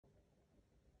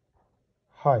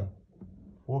Hi,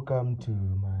 welcome to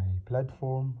my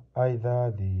platform,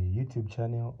 either the YouTube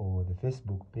channel or the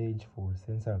Facebook page for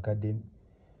Sensor Academy.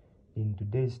 In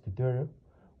today's tutorial,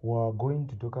 we are going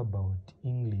to talk about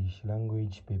English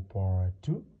language paper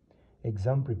 2,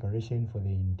 exam preparation for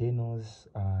the internals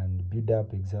and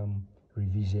build-up exam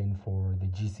revision for the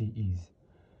GCEs.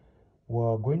 We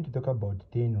are going to talk about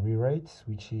 10 rewrites,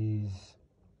 which is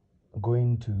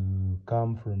going to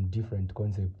come from different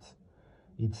concepts.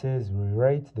 It says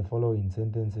rewrite the following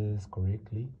sentences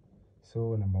correctly.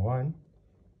 So number 1,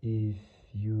 if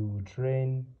you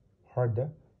train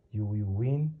harder, you will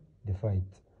win the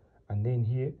fight. And then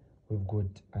here we've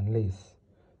got unless.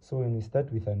 So when we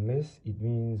start with unless, it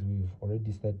means we've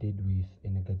already started with a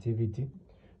negativity.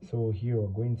 So here we're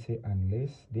going to say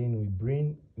unless, then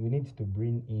we need to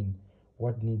bring in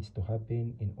what needs to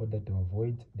happen in order to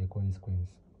avoid the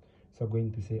consequence. So I'm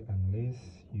going to say unless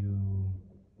you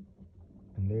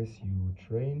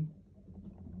train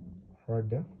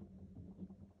harder,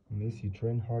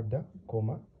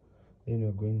 comma, then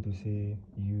you're going to say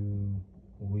you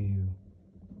will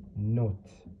not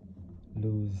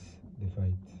lose the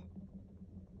fight.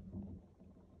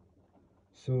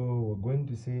 So we're going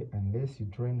to say unless you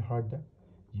train harder,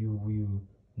 you will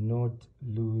not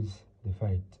lose the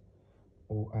fight,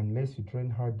 or unless you train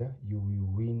harder, you will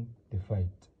win the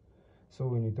fight. So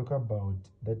when you talk about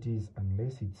that is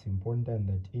unless, it's important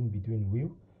that in between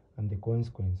will and the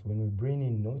consequence, when we bring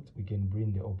in not, we can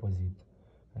bring the opposite.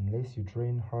 Unless you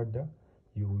train harder,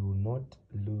 you will not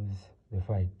lose the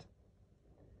fight.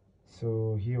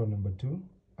 So here on number 2,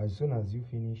 as soon as you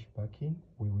finish packing,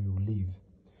 we will leave.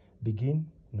 Begin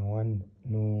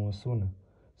no sooner.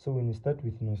 So when you start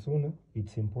with no sooner,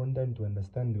 it's important to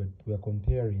understand that we are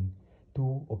comparing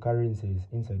two occurrences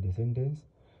inside the sentence.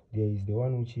 There is the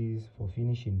one which is for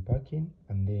finishing packing,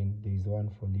 and then there is one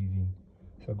for leaving.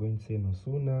 So I'm going to say no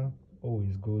sooner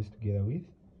always goes together with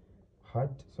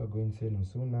had. So I'm going to say no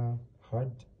sooner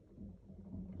had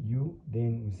you,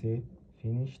 then we say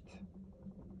finished.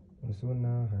 No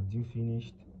sooner had you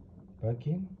finished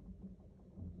packing,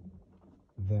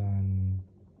 then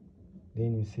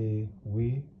you say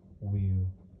we will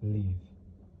leave.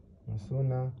 No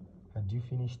sooner had you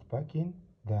finished packing,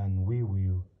 then we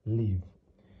will leave.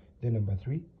 Then number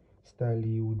 3,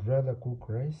 Stanley would rather cook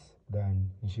rice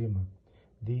than Njima.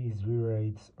 These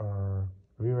rewrites are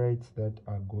rewrites that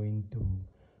are going to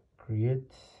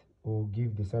create or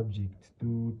give the subject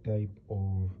two type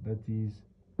of, that is,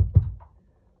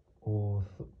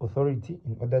 authority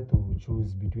in order to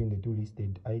choose between the two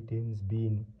listed items,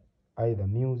 being either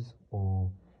meals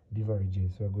or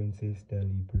beverages. So we're going to say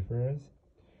Stanley prefers.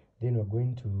 Then we're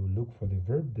going to look for the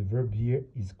verb. The verb here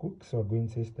is cook, so we're going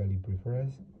to say Stanley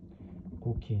prefers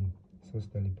cooking. So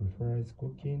Stanley prefers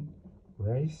cooking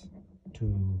rice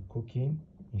to cooking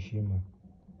Njima.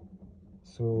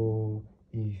 So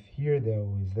if here there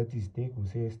was, that is steak, we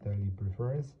say Stanley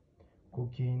prefers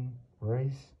cooking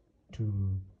rice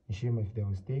to Njima. If there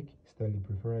was steak, Stanley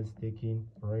prefers taking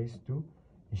rice to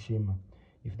Njima.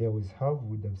 If there was have,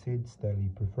 we would have said Stanley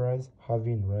prefers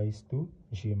having rice to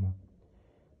Njima.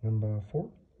 Number 4,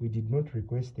 we did not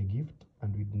request a gift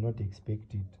and we did not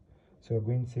expect it. So we're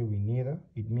going to say we neither.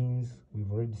 It means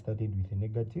we've already started with a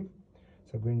negative.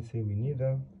 So we're going to say we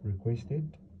neither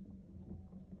requested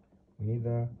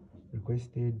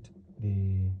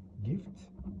the gift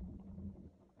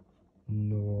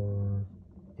nor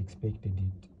expected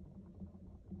it.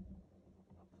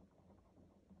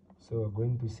 So we're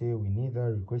going to say we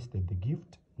neither requested the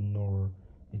gift nor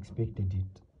expected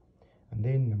it. And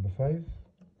then number 5,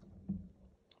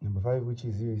 which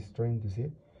is here, is trying to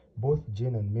say both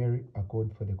Jane and Mary are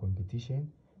called for the competition.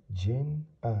 Jane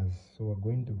as, so we're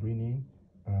going to bring in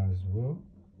as well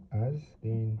as,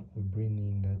 then we bring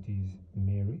in that is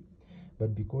Mary.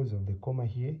 But because of the comma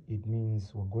here, it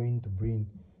means we're going to bring,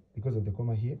 because of the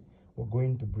comma here, we're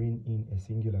going to bring in a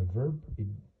singular verb,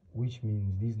 which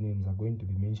means these names are going to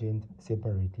be mentioned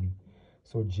separately.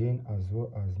 So Jane as well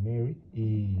as Mary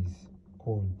is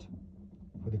called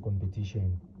for the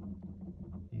competition.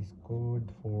 Is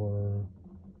called for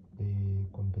the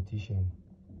competition.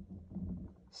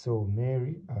 So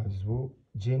Mary as well,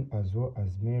 Jane as well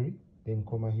as Mary, then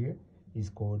comma here, is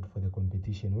called for the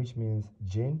competition, which means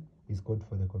Jane is called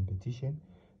for the competition,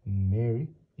 Mary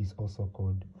is also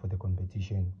called for the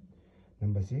competition.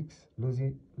 Number 6,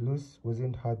 Luz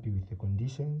wasn't happy with the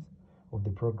conditions of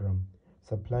the program.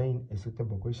 Supplying a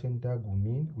suitable question tag will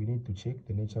mean we need to check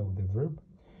the nature of the verb.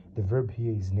 The verb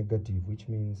here is negative, which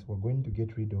means we're going to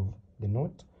get rid of the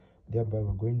not. Thereby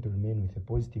we're going to remain with a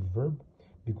positive verb.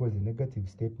 because the negative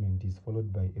statement is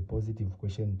followed by a positive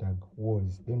question tag,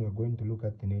 was. Then we're going to look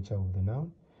at the nature of the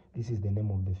noun. This is the name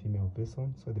of the female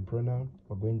person, so the pronoun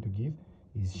we're going to give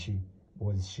is she.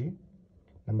 Was she?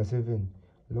 Number 7,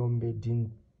 Lombe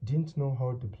didn't know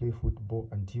how to play football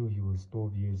until he was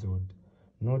 12 years old.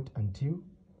 Not until.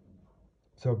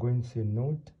 So we're going to say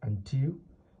not until.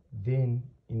 Then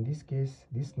in this case,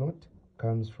 this not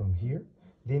comes from here.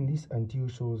 Then this until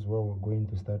shows where we're going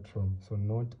to start from. So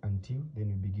not until, then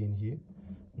we begin here.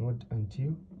 Not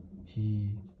until he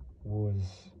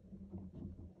was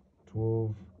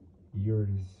 12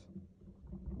 years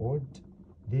old.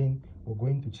 Then we're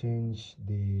going to change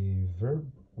the verb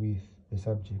with the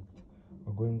subject.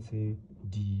 We're going to say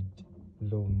did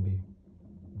Lombe.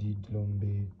 Did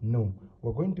Lombe know?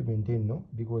 We're going to maintain no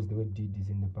because the word did is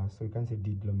in the past. So you can say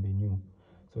did Lombe knew.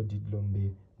 So did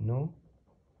Lombe know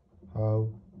how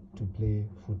to play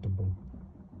football?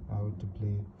 How to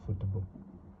play football.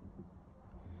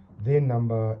 Then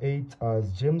number 8,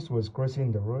 as James was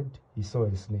crossing the road, he saw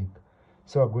a snake.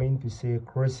 So we're going to say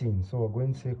crossing. So we're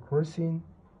going to say crossing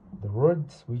the road,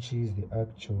 which is the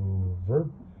actual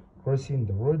verb. Crossing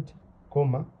the road,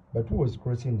 comma. But who was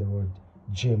crossing the road?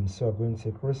 James. So we're going to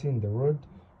say crossing the road,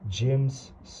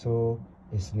 James saw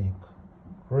a snake.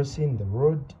 Crossing the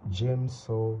road, James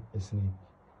saw a snake.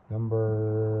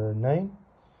 Number 9,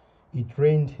 it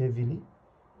rained heavily.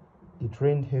 It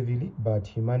rained heavily, but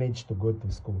he managed to go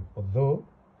to school. Although,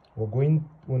 when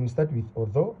we start with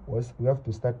although, we have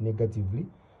to start negatively.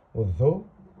 Although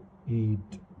it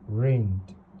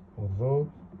rained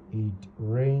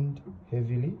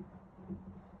heavily,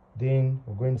 then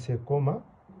we're going to say comma,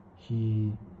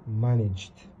 he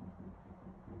managed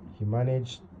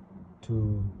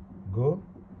to go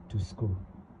to school.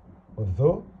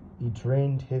 Although it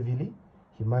rained heavily,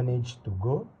 he managed to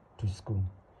go to school.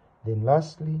 Then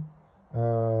lastly,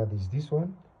 there's this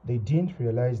one. They didn't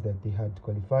realize that they had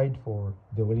qualified for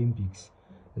the Olympics.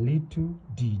 Little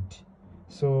did.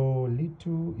 So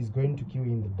little is going to kill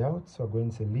in the doubt. So I'm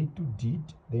going to say little did.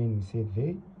 Then we say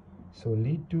they. So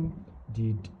little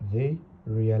did they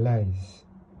realize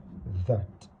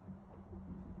that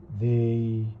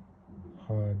they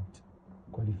had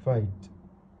qualified.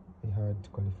 They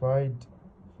had qualified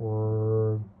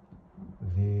for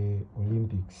the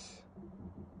Olympics.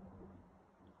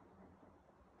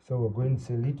 So we're going to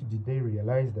say little did they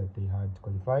realize that they had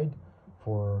qualified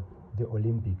for the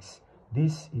Olympics.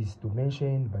 This is to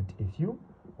mention but a few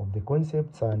of the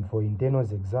concepts, and for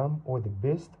internals exam, all the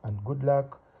best and good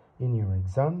luck in your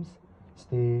exams.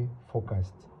 Stay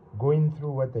focused. Going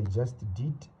through what I just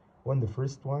did on the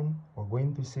first one, we're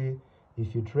going to say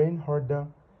if you train harder,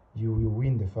 you will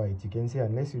win the fight. You can say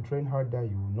unless you train harder,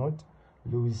 you will not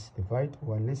lose the fight,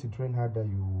 or unless you train harder,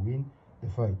 you will win the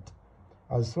fight.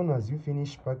 As soon as you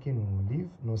finish packing or leave,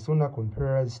 no sooner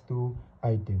compares two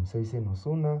items. So you say no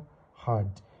sooner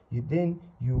had. Then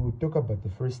you talk about the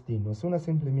first thing. No sooner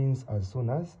simply means as soon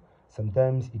as.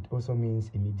 Sometimes it also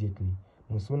means immediately.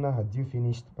 No sooner had you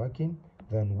finished packing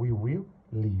than we will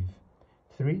leave.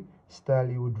 3,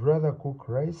 Stanley would rather cook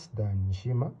rice than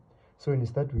Nishima. So when you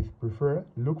start with prefer,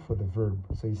 look for the verb.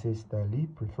 So you say Stanley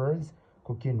prefers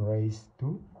cooking rice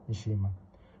to Nishima.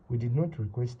 We did not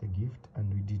request a gift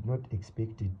and we did not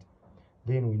expect it.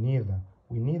 Then we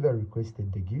neither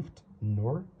requested the gift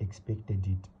nor expected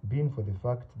it, being for the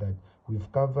fact that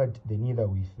we've covered the neither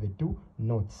with the two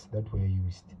nots that were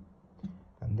used.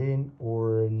 And then,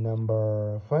 or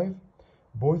number 5,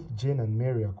 both Jane and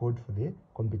Mary are called for the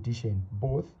competition.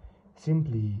 Both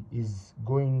simply is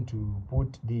going to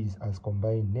put these as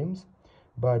combined names,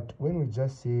 but when we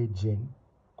just say Jane,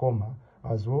 comma,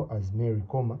 as well as Mary,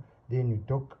 comma, then you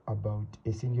talk about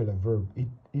a singular verb.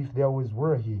 If there was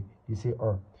were here, you say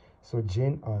are. So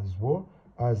Jane as well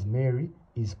as Mary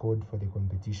is called for the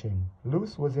competition.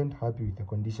 Luz wasn't happy with the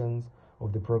conditions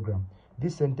of the program.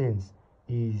 This sentence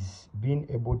is being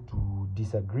able to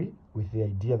disagree with the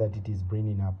idea that it is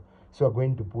bringing up. So we're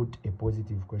going to put a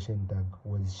positive question tag.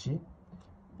 Was she?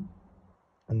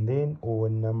 And then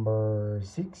on number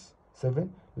 6,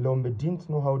 7, Lombe didn't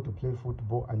know how to play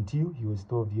football until he was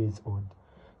 12 years old.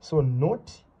 So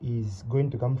not is going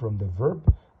to come from the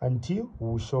verb. Until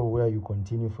will show where you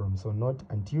continue from. So not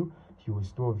until he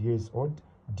was 12 years old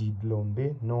did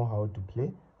Lombe know how to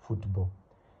play football.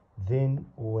 Then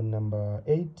on number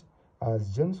 8,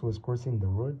 as James was crossing the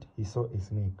road, he saw a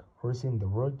snake. Crossing the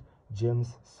road,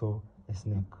 James saw a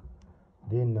snake.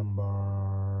 Then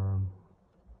number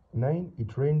 9,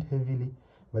 it rained heavily,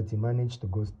 but he managed to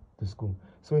go to school.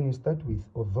 So when you start with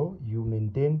although, you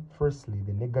maintain firstly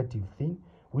the negative thing,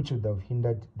 which would have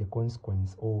hindered the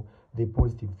consequence or the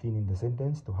positive thing in the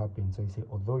sentence to happen. So I say,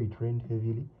 although it rained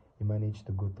heavily, he managed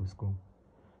to go to school.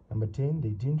 Number 10, they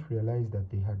didn't realize that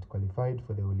they had qualified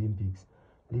for the Olympics.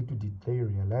 Little did they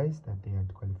realize that they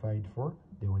had qualified for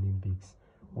the Olympics.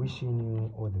 Wishing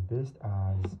you all the best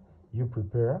as you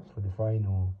prepare for the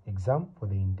final exam, for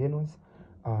the internals,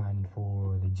 and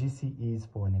for the GCEs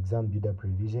for an exam builder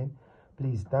revision.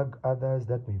 Please tag others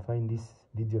that may find this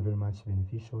video very much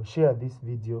beneficial. Share this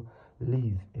video,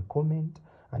 leave a comment,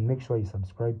 and make sure you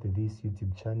subscribe to this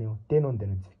YouTube channel. Turn on the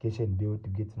notification bell to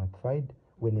get notified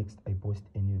when next I post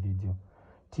a new video.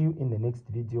 Till in the next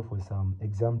video for some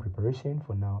exam preparation.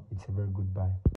 For now, it's a very goodbye.